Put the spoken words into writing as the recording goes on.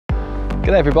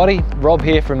G'day everybody, Rob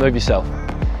here from Move Yourself.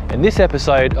 In this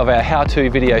episode of our how-to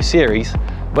video series,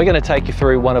 we're going to take you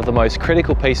through one of the most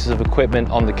critical pieces of equipment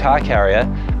on the car carrier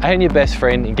and your best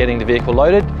friend in getting the vehicle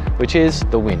loaded, which is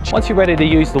the winch. Once you're ready to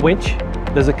use the winch,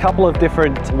 there's a couple of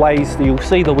different ways that you'll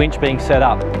see the winch being set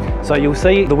up. So you'll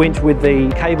see the winch with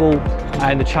the cable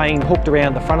and the chain hooked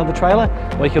around the front of the trailer,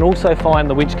 or you can also find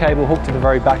the winch cable hooked to the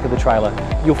very back of the trailer.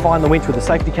 You'll find the winch with the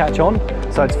safety catch on,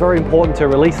 so it's very important to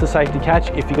release the safety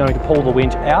catch if you're going to pull the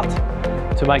winch out,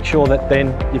 to make sure that then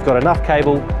you've got enough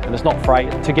cable and it's not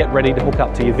frayed to get ready to hook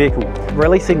up to your vehicle.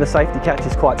 Releasing the safety catch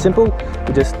is quite simple.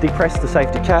 You just depress the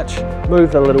safety catch,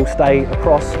 move the little stay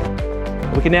across.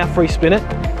 We can now free spin it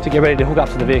to get ready to hook up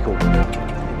to the vehicle.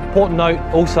 Important note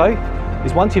also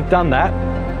is once you've done that,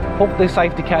 hook the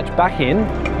safety catch back in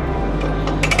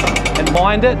and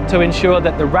mind it to ensure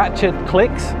that the ratchet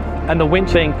clicks and the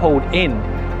winch being pulled in.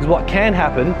 Because what can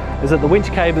happen is that the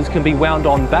winch cables can be wound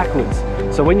on backwards.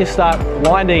 So when you start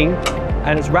winding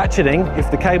and it's ratcheting, if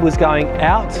the cable is going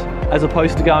out as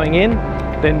opposed to going in,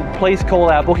 then please call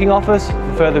our booking office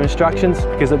for further instructions,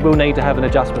 because it will need to have an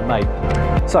adjustment made.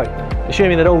 So,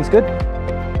 assuming that all's good,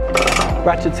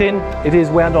 ratchets in, it is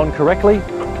wound on correctly,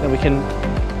 then we can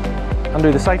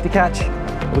undo the safety catch.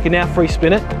 We can now free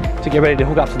spin it to get ready to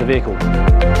hook up to the vehicle.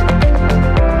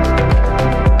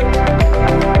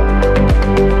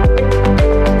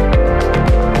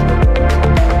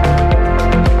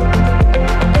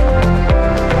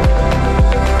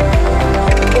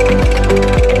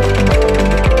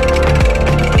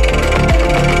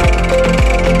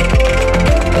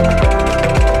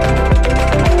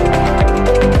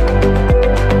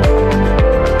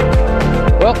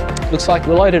 Looks like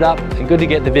we're loaded up and good to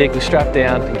get the vehicle strapped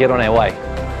down and get on our way.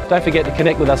 Don't forget to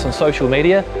connect with us on social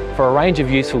media for a range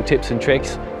of useful tips and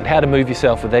tricks on how to move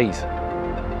yourself with ease.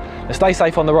 Now stay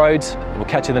safe on the roads, and we'll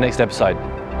catch you in the next episode.